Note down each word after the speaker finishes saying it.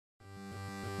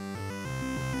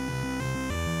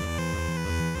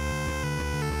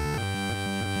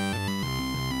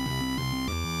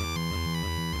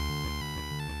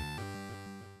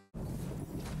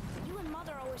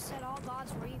always said all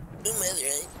gods were evil.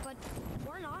 But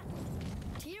we're not.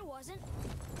 Tyr wasn't.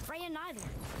 Freya neither.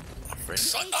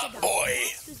 Shut up, boy!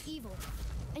 Who's evil.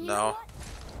 And you know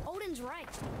what? Odin's right.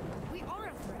 We are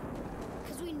a threat.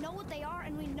 Because we know what they are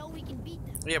and we know we can beat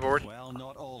them. Yeah, but we're... Well,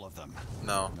 not all of them.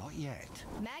 No. Not yet.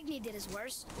 Magni did his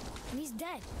worst, and he's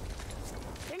dead.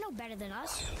 They're no better than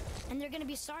us, and they're gonna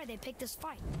be sorry they picked this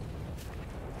fight.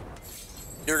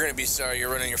 You're gonna be sorry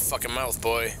you're running your fucking mouth,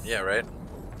 boy. Yeah, right?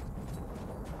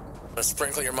 I'm gonna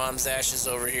sprinkle your mom's ashes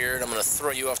over here, and I'm gonna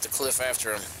throw you off the cliff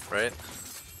after him. Right?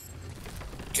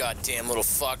 Goddamn little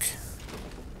fuck.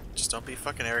 Just don't be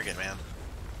fucking arrogant, man.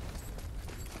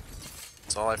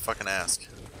 That's all I fucking ask.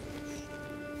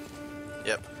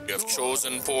 Yep. You have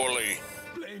chosen poorly.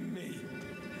 Blame me.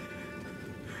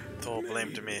 It's all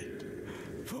blame to me.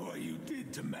 For what you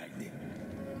did to Magni.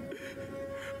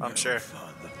 I'm sure.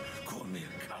 Father called me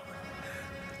a coward.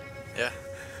 Yeah.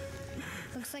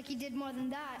 Looks like he did more than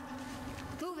that.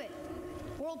 Move it,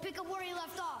 or we'll pick up where he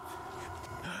left off.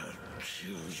 I'll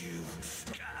kill you.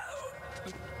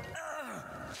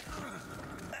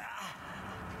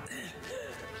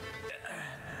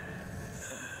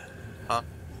 Huh?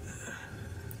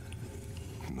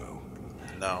 No.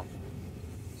 No.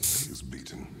 He is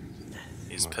beaten.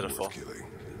 He's Not pitiful. worth killing.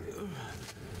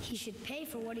 He should pay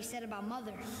for what he said about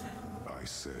Mother. I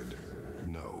said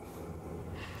no.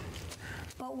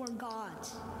 But we're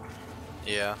gods.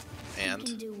 Yeah. We can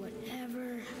And? do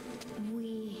whatever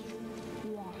we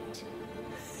want.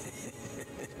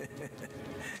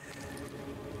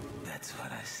 That's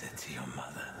what I said to your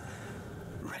mother.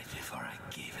 Right before I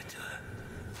gave it to her.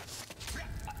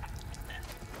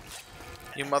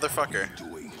 You motherfucker.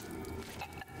 Doing.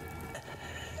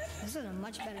 This is a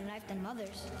much better knife than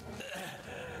Mother's.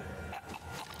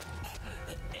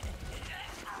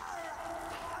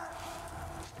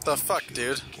 The fuck,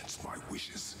 dude? Against my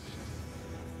wishes.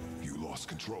 You lost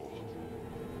control.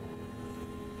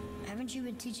 Haven't you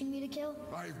been teaching me to kill?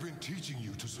 I've been teaching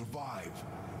you to survive.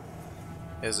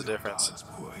 There's a difference. God's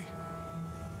boy.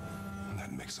 And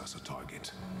that makes us a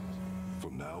target.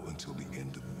 From now until the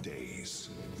end of days,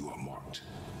 you are marked.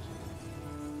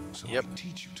 So Yep. I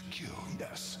teach you to kill,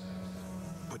 yes.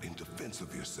 But in defense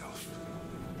of yourself.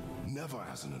 Never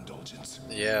as an indulgence.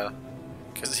 Yeah.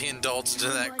 Because he indulged in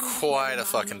that quite a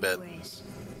fucking bit.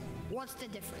 What's the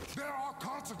difference? There are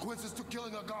consequences to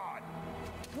killing a god.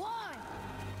 Why?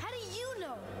 How do you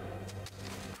know?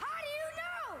 How do you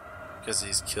know? Because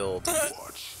he's killed.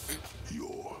 Watch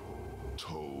your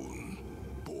tone,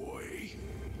 boy.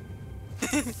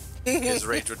 His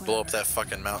rage would blow up that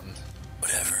fucking mountain.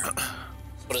 Whatever.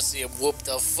 Wanna see him whoop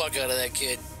the fuck out of that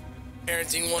kid.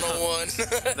 Parenting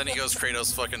 101. Then he goes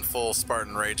Kratos fucking full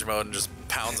Spartan rage mode and just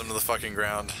pounds him to the fucking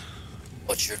ground.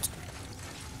 What's your...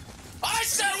 I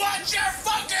said what's your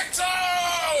fucking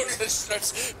tone!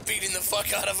 Starts beating the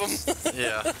fuck out of him.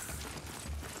 Yeah.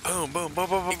 Boom, boom, boom,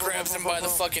 boom, boom. He grabs him by the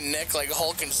fucking neck like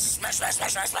Hulk and smash, smash,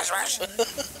 smash, smash, smash,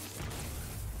 smash.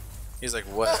 He's like,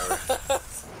 whatever.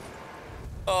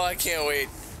 Oh, I can't wait.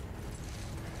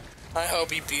 I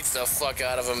hope he beats the fuck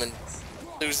out of him and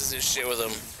loses his shit with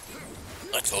him.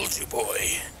 I told you,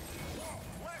 boy.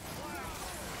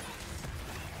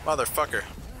 Motherfucker.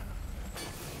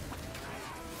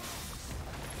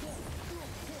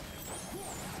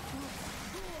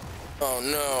 Oh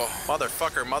no.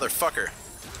 Motherfucker, motherfucker.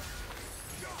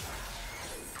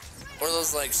 What are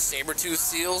those, like, saber-tooth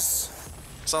seals?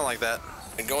 Something like that.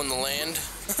 And go in the land?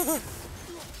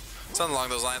 Something along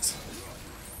those lines.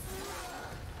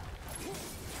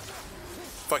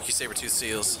 Fuck you, saber-tooth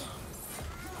seals.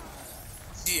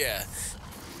 Yeah.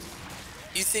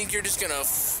 You think you're just gonna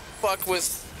fuck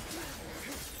with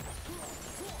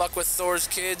Thor's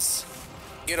kids?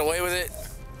 Get away with it?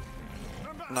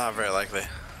 Not very likely.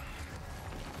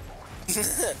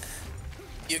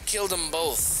 You killed them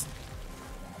both.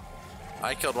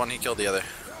 I killed one, he killed the other.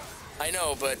 I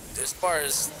know, but as far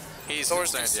as He's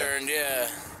Thor's concerned, yeah.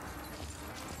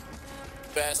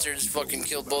 Bastards fucking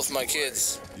killed both my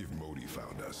kids. If Modi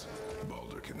found us,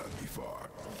 Baldur cannot be far.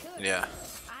 Yeah.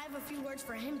 I have a few words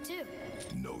for him too.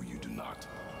 No, you do not.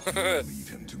 You leave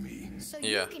him to me. So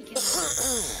Yeah. you can kill him.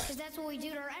 Because that's what we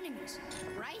do to our enemies,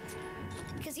 right?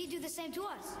 Because he'd do the same to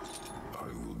us. I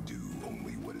will do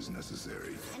only what is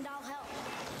necessary. And I'll help.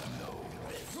 No.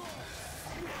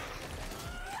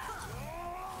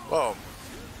 Whoa.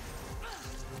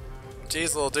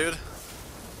 Jeez, little dude.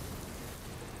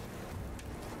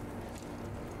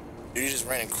 You just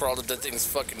ran and crawled up that thing's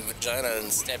fucking vagina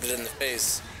and stabbed it in the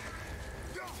face.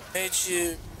 Hate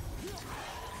you.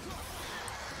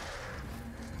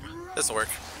 This'll work.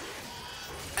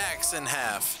 Axe in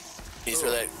half. These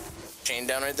are that Chain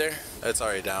down right there? It's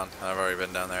already down. I've already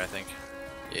been down there, I think.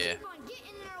 Yeah. Come on, get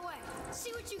in our way.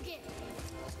 See what you get.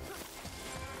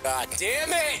 God damn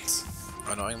it!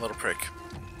 Annoying little prick.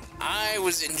 I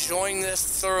was enjoying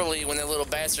this thoroughly when that little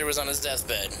bastard was on his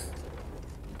deathbed.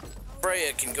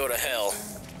 Freya can go to hell.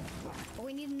 But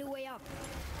we need a new way up.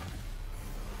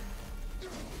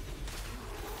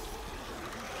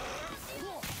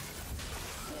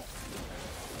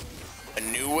 A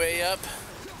new way up?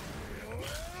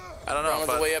 I don't know, Not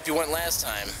but the way up you went last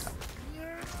time.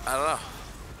 I don't know.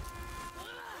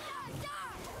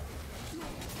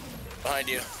 Behind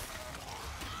you.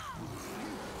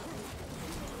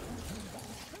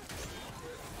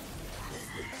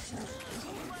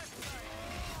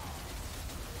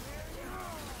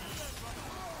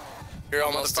 You're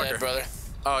almost dead, Motherfucker. brother.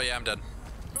 Oh yeah, I'm dead.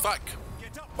 Fuck.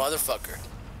 Motherfucker.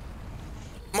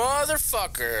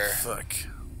 Motherfucker. Fuck.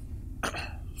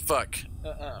 Fuck.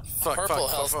 Fuck. Purple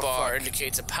fuck, health fuck, bar fuck.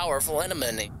 indicates a powerful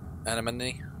enemy.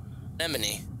 Anemone.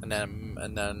 Anemone.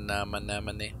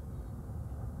 Anemone.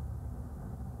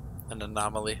 An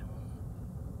anomaly.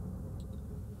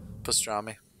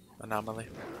 Pastrami. Anomaly.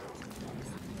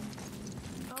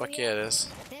 Oh, Fuck yeah, it is.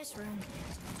 This room.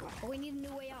 But we need a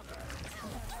new way up.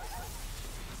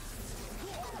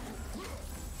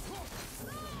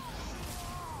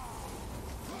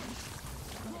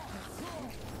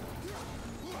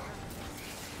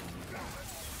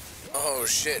 Oh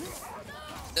shit. Is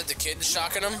that the kid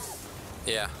shocking him?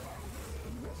 Yeah.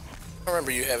 I don't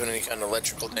remember you having any kind of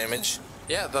electrical damage.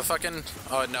 Yeah, the fucking...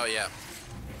 Oh, no, yeah.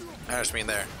 I just mean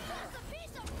there.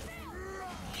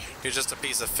 You're just a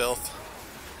piece of filth.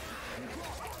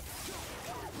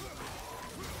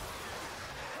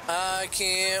 I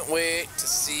can't wait to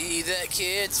see that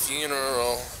kid's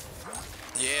funeral.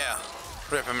 Yeah.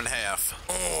 Rip him in half.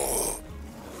 Oh.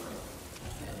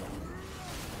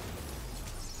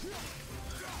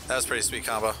 That was a pretty sweet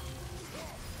combo.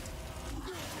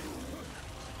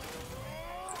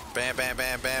 Bam, bam,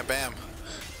 bam, bam, bam.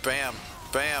 Bam,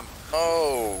 bam.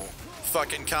 Oh.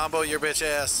 Fucking combo your bitch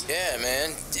ass. Yeah,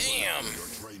 man. Damn.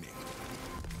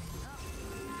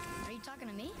 Are you talking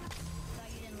to me? Thought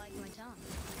you didn't like my tongue.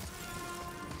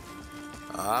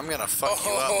 I'm gonna fuck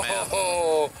you up, man.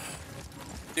 Oh,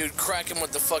 dude, crack him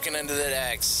with the fucking end of that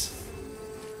axe.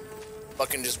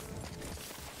 Fucking just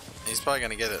He's probably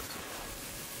gonna get it.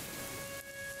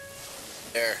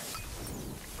 there.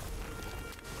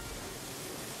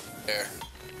 There.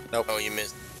 Nope. Oh, you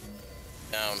missed.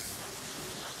 Down.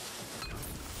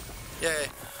 Yay.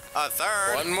 A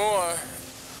third. One more.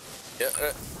 Yeah.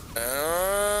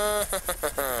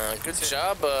 Good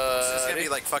job, There's gonna buddy. be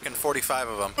like fucking 45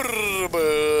 of them.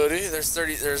 Buddy. There's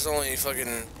 30. There's only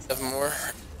fucking 7 more.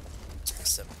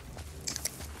 7.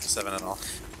 7 in all.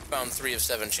 Found 3 of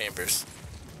 7 chambers.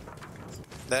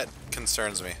 That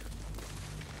concerns me.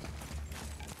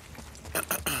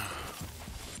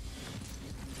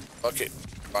 Fuck it.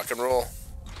 Rock and roll.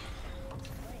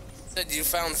 Said you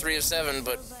found 3 of 7,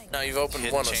 but now you've opened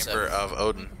Hidden 1 of chamber 7. of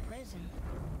Odin. Prison.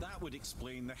 That would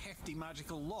explain the hefty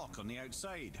magical lock on the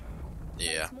outside.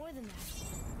 Yeah. It's more than that.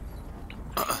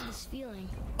 I have this feeling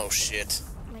Oh shit.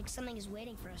 like something is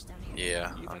waiting for us down here.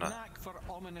 Yeah, You've I'm a not. knack for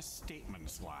ominous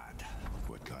statements, lad.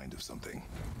 What kind of something?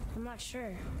 I'm not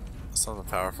sure. Something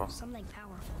powerful. Something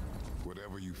powerful.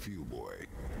 Whatever you feel, boy,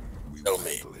 we Tell will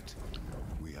me. handle it.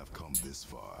 We have come this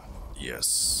far.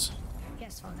 Yes.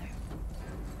 Yes, Father.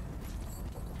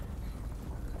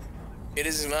 It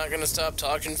is not gonna stop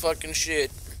talking fucking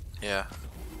shit. Yeah.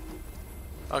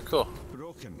 Oh, cool.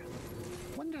 Broken.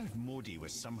 Wonder if Modi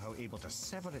was somehow able to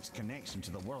sever its connection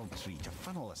to the world tree to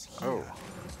funnel us here. Oh.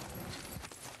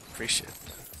 Appreciate it.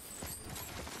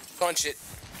 Punch it.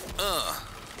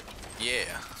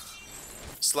 Yeah.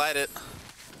 Slide it.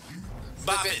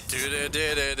 Bop Flip it. Do do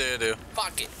do do do do.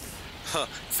 Fuck it. Huh.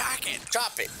 Fuck it.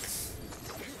 Chop it.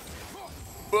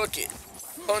 Book it.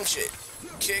 Punch it.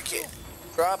 Kick it.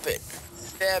 Drop it.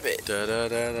 Stab it. Da da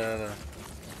da da da.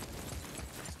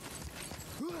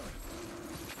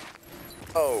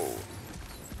 Oh.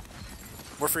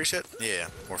 More free shit? Yeah,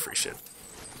 more free shit.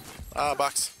 Ah,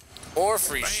 box. Or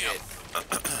free Bam. shit.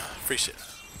 Free shit.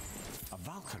 A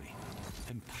Valkyrie.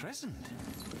 Imprisoned.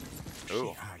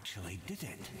 Ooh. She actually did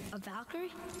it. A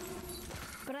Valkyrie?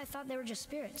 But I thought they were just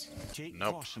spirits. Take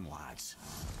Nope. caution, lads.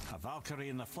 A Valkyrie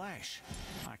in the flesh.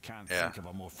 I can't Yeah. think of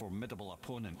a more formidable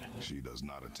opponent. She does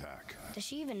not attack. Does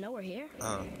she even know we're here?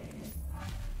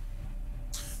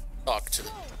 Talk to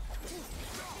them.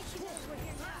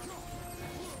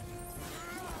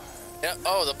 Yeah.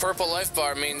 Oh, the purple life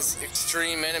bar means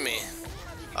extreme enemy.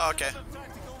 Oh, okay.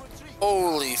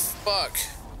 Holy fuck.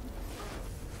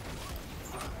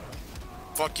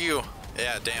 fuck you.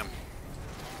 Yeah, damn.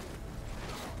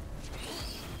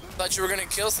 Thought you were gonna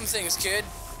kill some things, kid.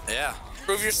 Yeah.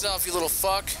 Prove yourself, you little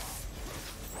fuck.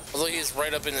 Although he is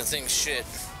right up in the thing's shit.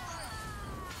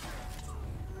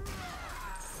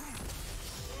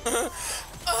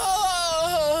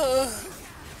 Oh!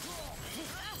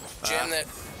 Jam that.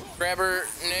 Grab her,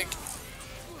 Nick.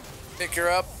 Pick her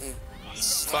up and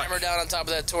slam her down on top of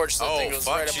that torch. So that thing goes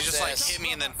right up She his just like ass. hit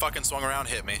me and then fucking swung around,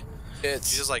 hit me.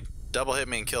 She just like double hit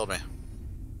me and killed me.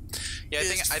 Yeah,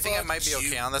 I think I might be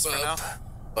okay on this for now.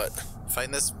 But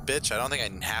fighting this bitch, I don't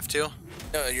think I have to.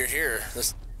 No, you're here.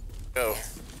 Let's go.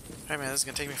 Hey man, this is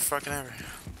gonna take me fucking ever.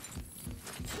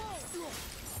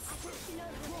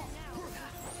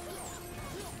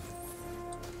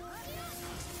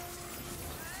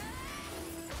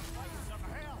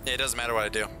 Yeah, it doesn't matter what I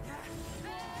do.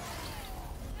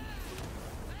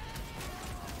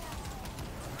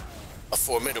 A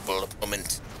formidable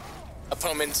opponent.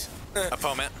 Opponent.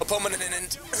 Opponent.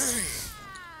 Opponent.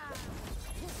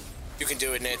 You can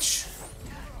do it, Nitch.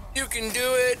 You can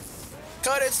do it.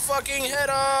 Cut its fucking head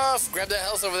off. Grab that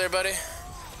health over there, buddy.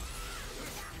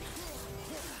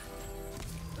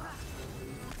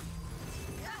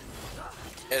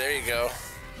 Yeah, there you go.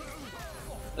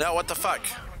 No, what the fuck?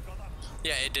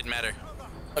 Yeah, it didn't matter.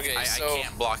 Okay, I so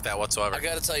can't block that whatsoever. I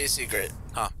gotta tell you a secret.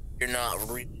 Huh? You're not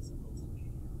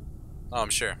Oh, I'm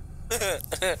sure.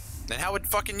 Then how would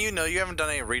fucking you know? You haven't done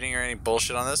any reading or any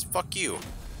bullshit on this. Fuck you.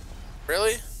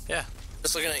 Really? Yeah.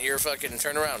 Just looking at your fucking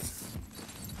turn around.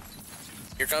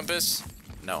 Your compass?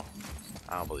 No,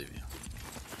 I don't believe you.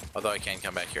 Although I can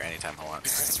come back here anytime I want.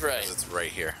 That's right. 'Cause it's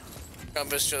right here.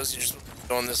 Compass shows you just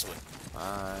going this way.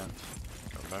 Fine.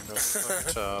 Go back up to the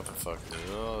fucking top and fuck this.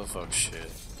 Oh, fuck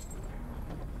shit.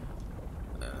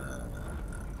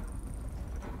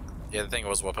 Yeah, the thing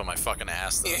was whooping my fucking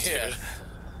ass though. Yeah. Dude.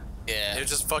 Yeah. It was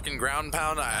just fucking ground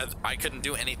pound. I couldn't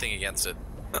do anything against it.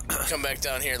 Come back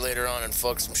down here later on and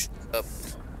fuck some shit up.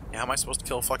 Yeah, how am I supposed to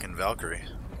kill fucking Valkyrie?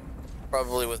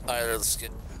 Probably with either of the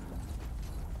skin.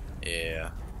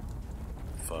 Yeah.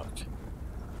 Fuck.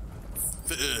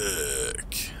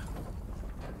 Fuck.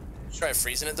 Try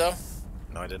freezing it though.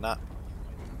 No, I did not.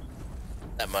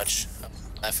 That much. I'm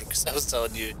laughing because I was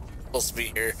telling you it's supposed to be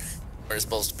here where it's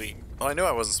supposed to be. Well, I knew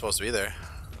I wasn't supposed to be there.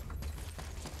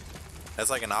 That's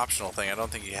like an optional thing. I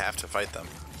don't think you have to fight them.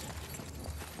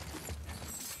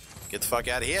 Get the fuck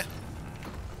out of here.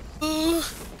 Ooh.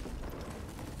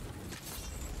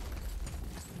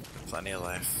 Plenty of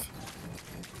life.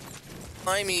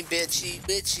 Slimy,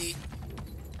 bitchy.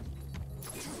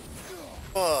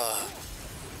 Oh.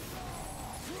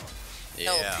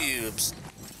 Yeah. Hell pubes.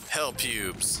 Hell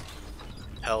pubes.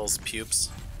 Hell's pubes.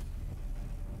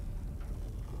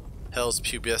 Hell's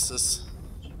pubuses.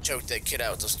 Choke that kid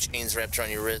out with those chains wrapped around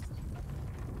your wrist.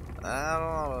 I don't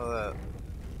know about that.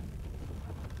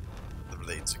 The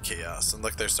Blades of Chaos. And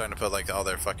look, they're starting to put like all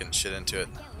their fucking shit into it.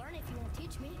 Can't learn if you won't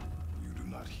teach me. You do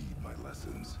not heed my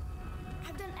lessons.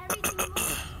 I've done everything you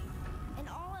want, and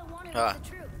all I wanted was the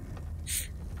truth.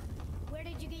 Where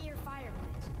did you get your fire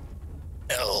blades?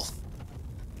 Hell.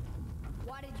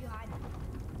 Why did you hide them?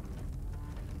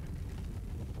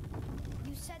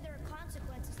 You said there are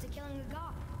consequences to killing a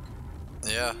god.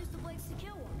 Yeah, You used the blades to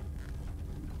kill one.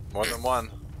 more than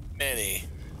one. Many.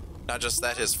 Not just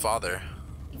that, his father.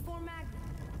 Before Magna.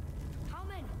 How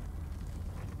many?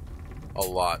 A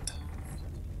lot.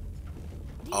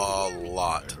 Do you A hear me?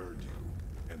 lot. I heard you,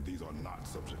 and these are not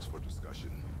subjects for discussion.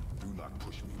 Do not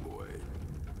push me, boy.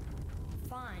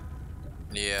 Fine.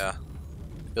 Yeah.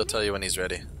 He'll tell you when he's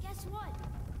ready. Guess what?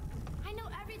 I know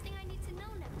everything I need to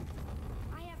know now.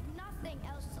 I have nothing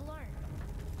else to learn.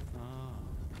 Ah,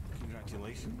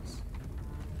 congratulations.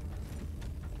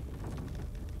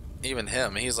 Even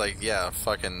him, he's like, yeah,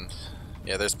 fucking...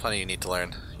 Yeah, there's plenty you need to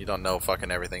learn. You don't know fucking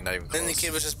everything, not even close. Then the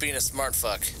kid was just being a smart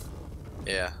fuck.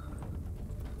 Yeah.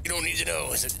 You don't need to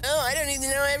know. I said, oh, I don't need to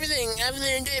know everything. I've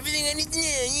learned everything I need to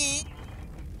know.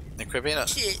 And quit being a...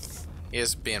 Shit. He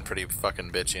is being pretty fucking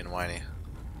bitchy and whiny.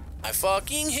 I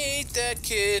fucking hate that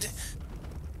kid.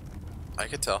 I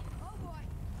could tell. Oh boy.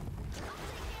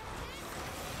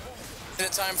 Isn't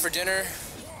it time for dinner?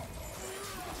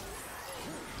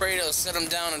 Kratos, set him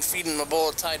down and feed him a bowl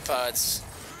of Tide Pods.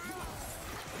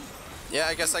 Yeah,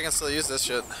 I guess I can still use this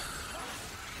shit.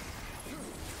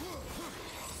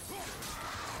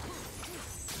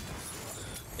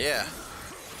 Yeah.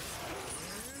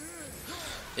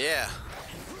 Yeah.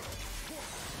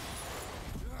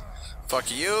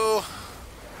 Fuck you.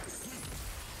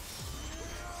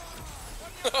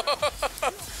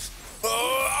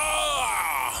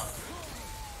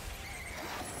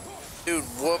 Dude,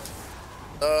 whoop.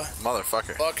 Motherfucker.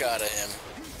 motherfucker. Fuck out of him.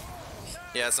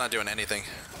 Yeah, it's not doing anything.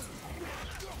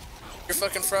 You're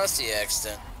fucking Frosty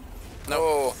accident. Nope.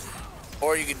 Oh,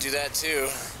 or you could do that too.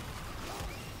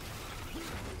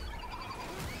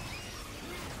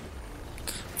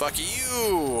 Fuck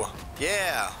you!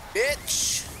 Yeah!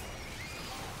 Bitch!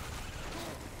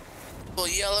 Little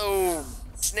yellow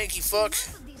snaky fuck.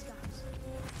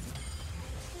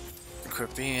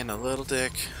 Quit being a little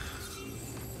dick.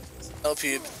 Hell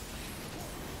pube.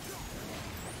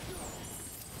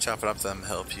 Chopping up them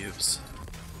hell pubes.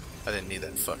 I didn't need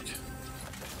that fuck.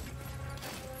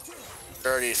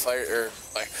 Already fire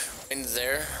in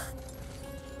there.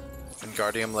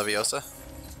 Wingardium Leviosa?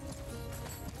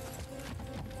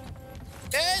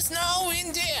 There's no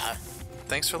in there.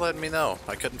 Thanks for letting me know.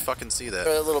 I couldn't fucking see that.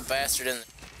 Throw that little bastard in there.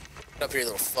 Get up here,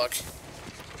 little fuck.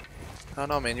 I don't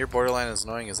know, man. You're borderline as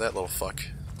annoying as that little fuck.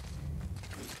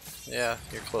 Yeah,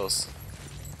 you're close.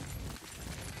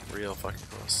 Real fucking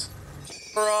close.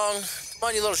 Wrong. Come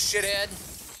on, you little shithead.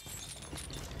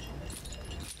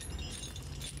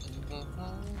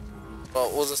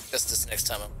 Well, we'll discuss this next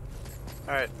time.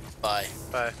 Alright, Bye.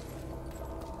 bye.